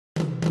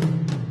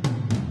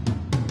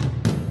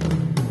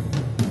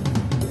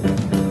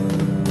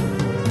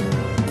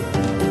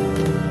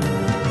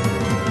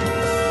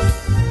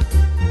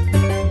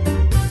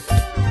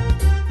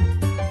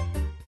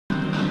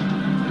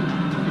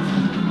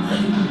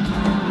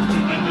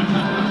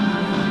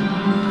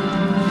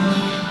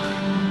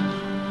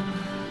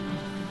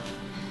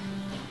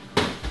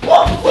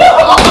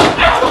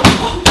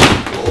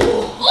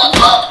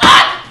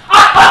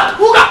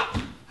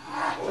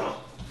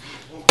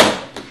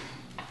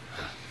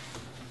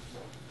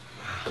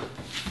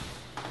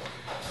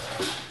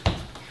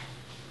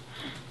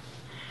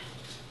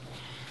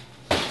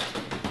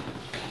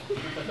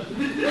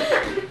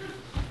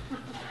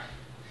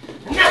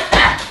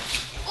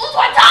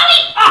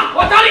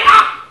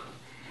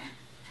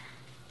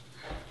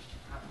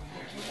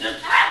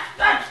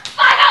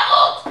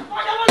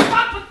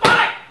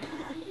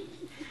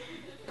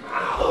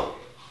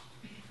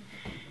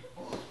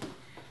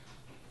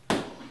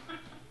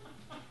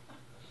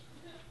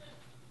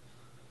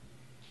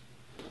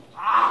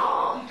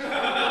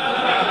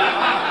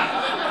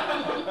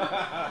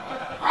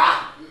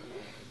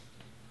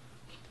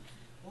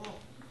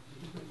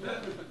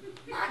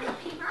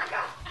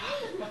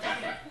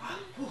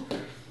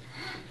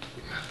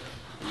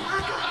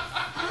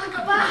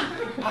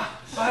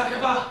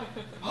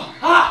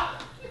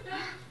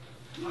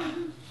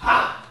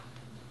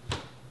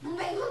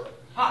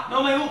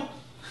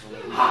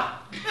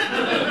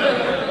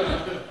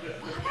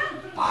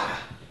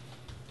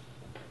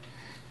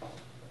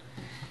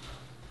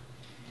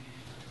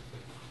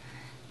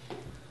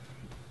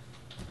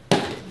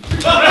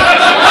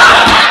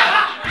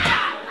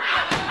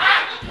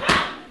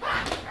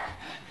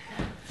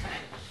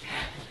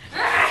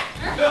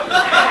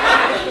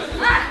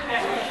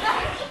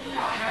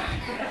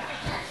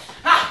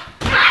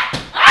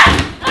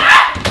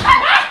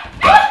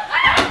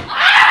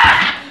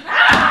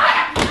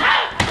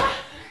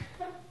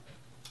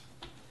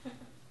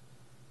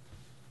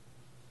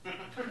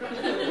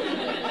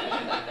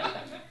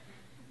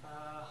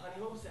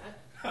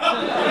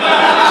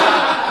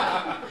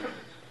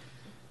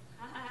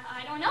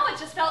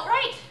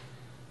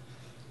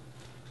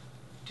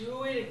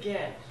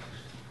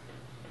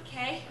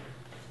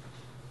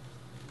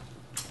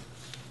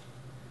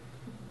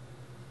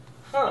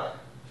Huh.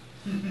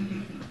 Let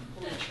me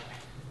try.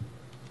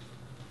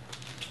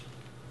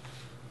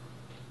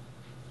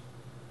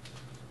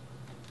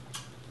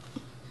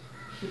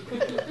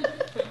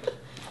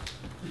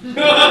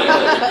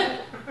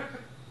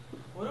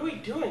 What are we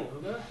doing,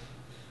 Uga?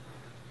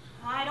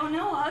 I don't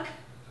know, Ugg.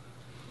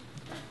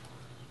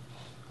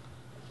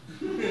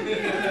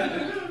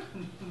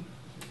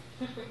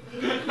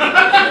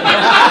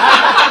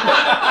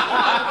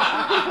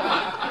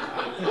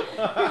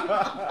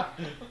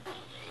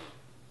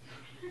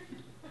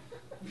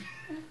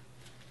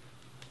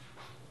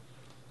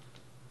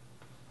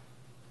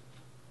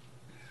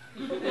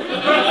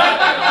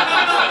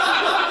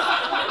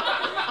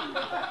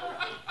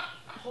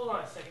 Hold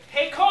on a second.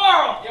 Hey,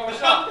 Carl! Yo,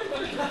 what's up? I'm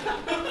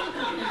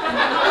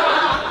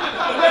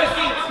gonna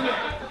see this here.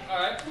 All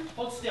right.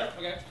 Hold still.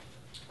 Okay.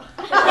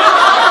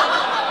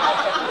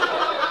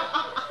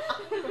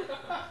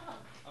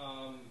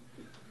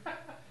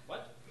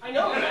 What? I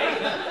know, right?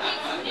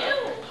 It's new.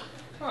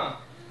 Huh.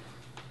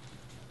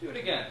 Do it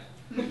again.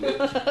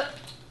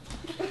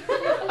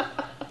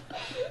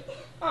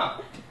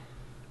 Huh.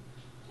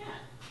 Yeah.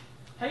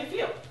 How do you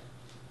feel?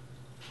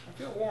 I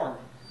feel warm.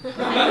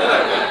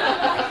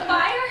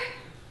 Fire?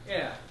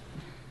 Yeah.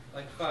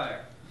 Like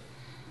fire.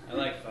 I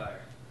like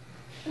fire.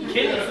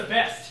 Kid is the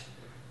best.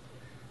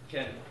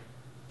 Can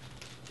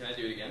I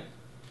do it again?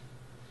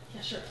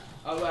 Yeah, sure.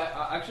 Oh,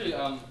 I kind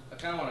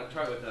of want to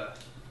try it with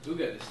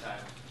Uga this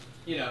time.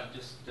 You know,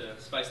 just to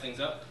spice things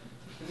up.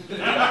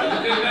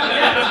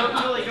 Yeah,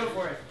 totally go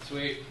for it.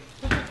 Sweet.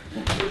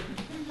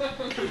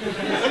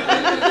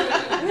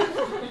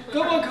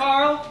 Good one,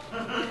 Carl.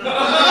 Keep it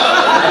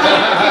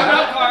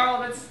up, Carl.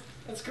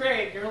 That's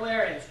great. You're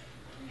hilarious.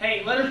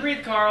 Hey, let her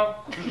breathe,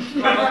 Carl.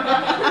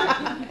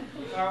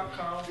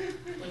 Carl,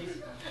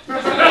 please.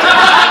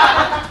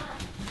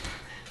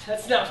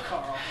 That's enough,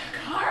 Carl.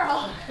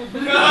 Carl.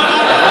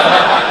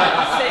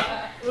 Say,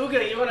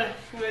 Uga, you wanna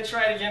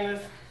try it again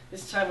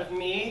this time with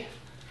me?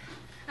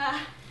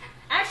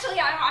 Actually,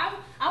 I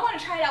want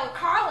to try it out with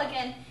Carl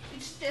again,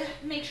 just to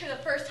make sure the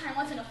first time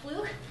wasn't a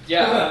fluke.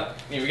 Yeah.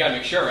 I mean, we gotta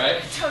make sure,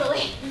 right?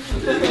 Totally.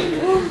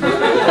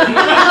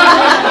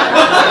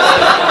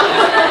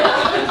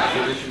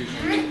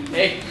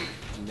 Hey,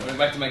 going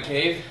back to my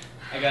cave.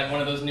 I got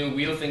one of those new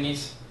wheel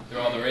thingies. They're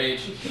all the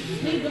rage.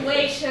 Lead the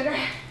way, sugar.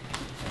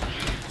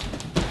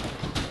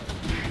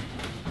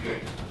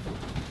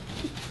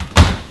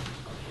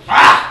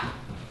 Ah!